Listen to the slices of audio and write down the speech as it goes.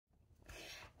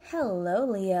Hello,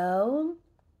 Leo.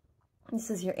 This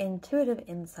is your intuitive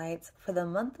insights for the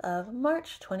month of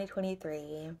March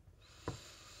 2023.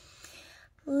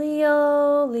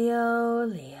 Leo, Leo,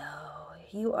 Leo.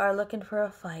 You are looking for a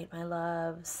fight, my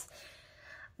loves.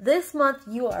 This month,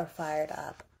 you are fired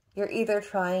up. You're either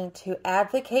trying to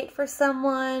advocate for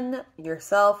someone,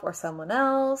 yourself, or someone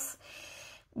else.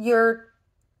 Your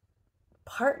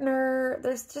partner,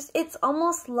 it's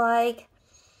almost like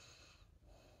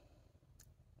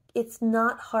it's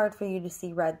not hard for you to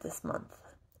see red this month.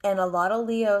 And a lot of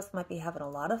Leos might be having a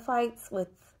lot of fights with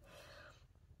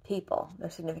people, their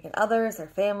significant others, their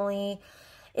family.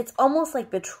 It's almost like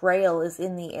betrayal is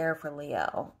in the air for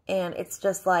Leo. And it's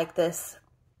just like this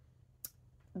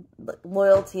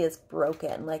loyalty is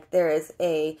broken. Like there is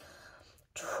a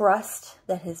trust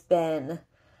that has been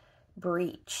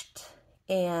breached.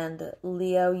 And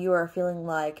Leo, you are feeling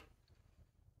like,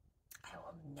 I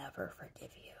will never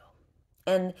forgive you.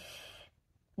 And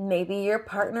maybe your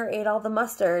partner ate all the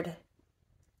mustard,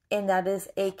 and that is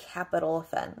a capital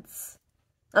offense.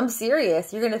 I'm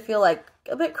serious. You're going to feel like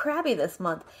a bit crabby this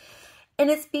month.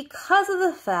 And it's because of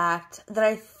the fact that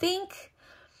I think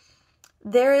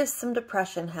there is some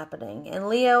depression happening. And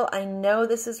Leo, I know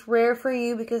this is rare for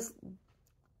you because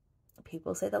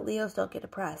people say that Leos don't get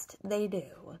depressed. They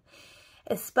do.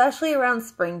 Especially around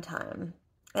springtime.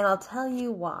 And I'll tell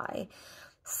you why.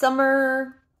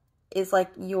 Summer is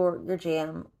like your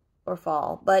jam, or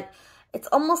fall, but it's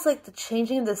almost like the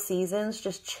changing of the seasons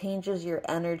just changes your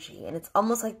energy, and it's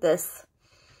almost like this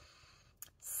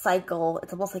cycle.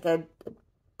 It's almost like a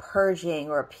purging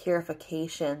or a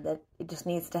purification that it just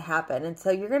needs to happen. And so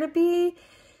you're going to be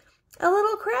a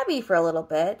little crabby for a little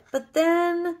bit, but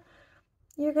then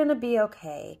you're going to be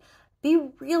okay. Be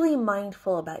really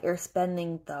mindful about your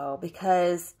spending though,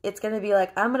 because it's going to be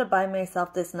like, I'm going to buy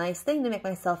myself this nice thing to make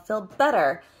myself feel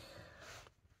better.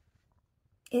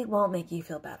 It won't make you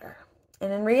feel better.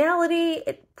 And in reality,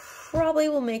 it probably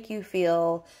will make you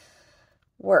feel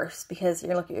worse because you're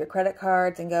going to look at your credit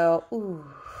cards and go, ooh,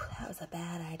 that was a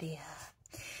bad idea.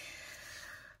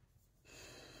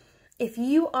 If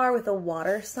you are with a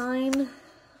water sign,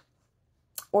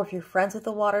 or if you're friends with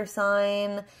a water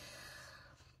sign,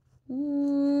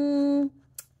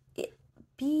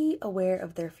 be aware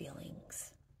of their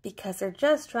feelings because they're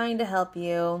just trying to help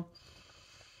you.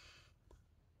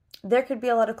 There could be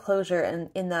a lot of closure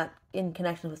in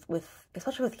connection with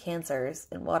especially with cancers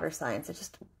and water signs. It's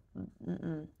just,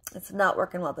 it's not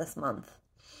working well this month.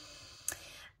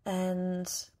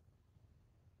 And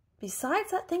besides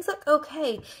that, things look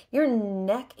okay. Your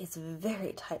neck is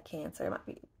very tight, Cancer. It might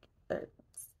be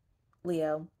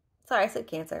Leo. Sorry, I said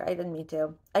Cancer. I didn't mean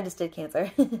to. I just did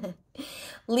Cancer.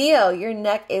 Leo, your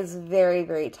neck is very,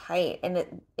 very tight.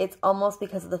 And it's almost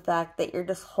because of the fact that you're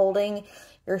just holding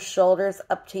your shoulders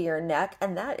up to your neck.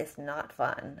 And that is not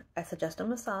fun. I suggest a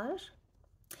massage.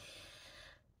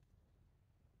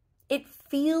 It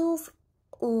feels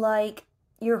like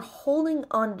you're holding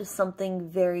on to something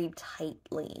very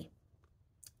tightly.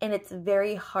 And it's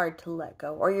very hard to let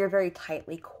go. Or you're very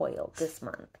tightly coiled this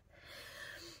month.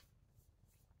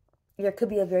 There could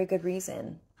be a very good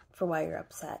reason for why you're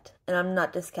upset. And I'm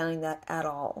not discounting that at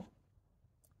all.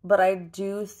 But I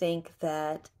do think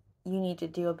that you need to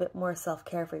do a bit more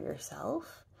self-care for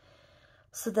yourself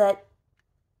so that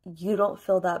you don't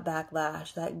feel that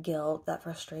backlash, that guilt, that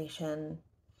frustration.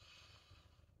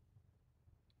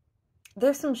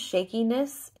 There's some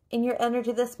shakiness in your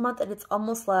energy this month, and it's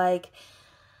almost like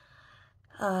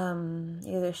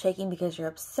either shaking because you're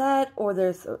upset or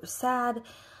there's sad.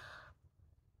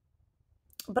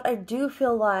 But I do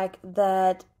feel like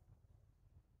that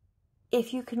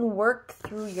if you can work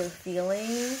through your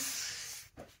feelings,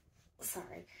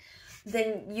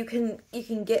 then you can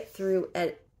get through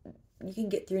it. You can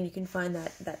get through and you can find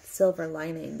that silver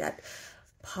lining, that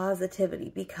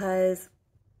positivity, because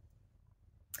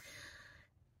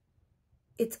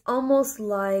it's almost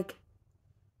like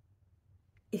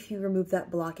if you remove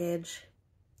that blockage,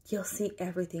 you'll see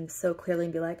everything so clearly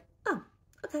and be like, oh,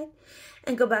 okay.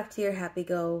 And go back to your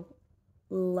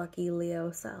happy-go-lucky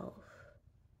Leo self.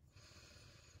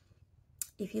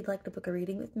 If you'd like to book a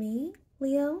reading with me,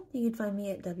 Leo, you can find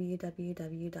me at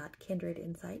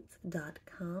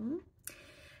www.kindredinsights.com.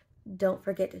 Don't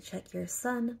forget to check your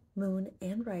sun, moon,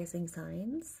 and rising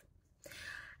signs.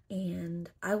 And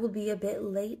I will be a bit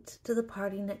late to the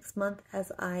party next month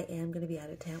as I am going to be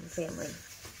out of town with family.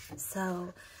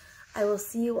 So I will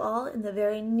see you all in the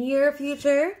very near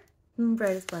future.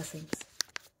 Brightest blessings.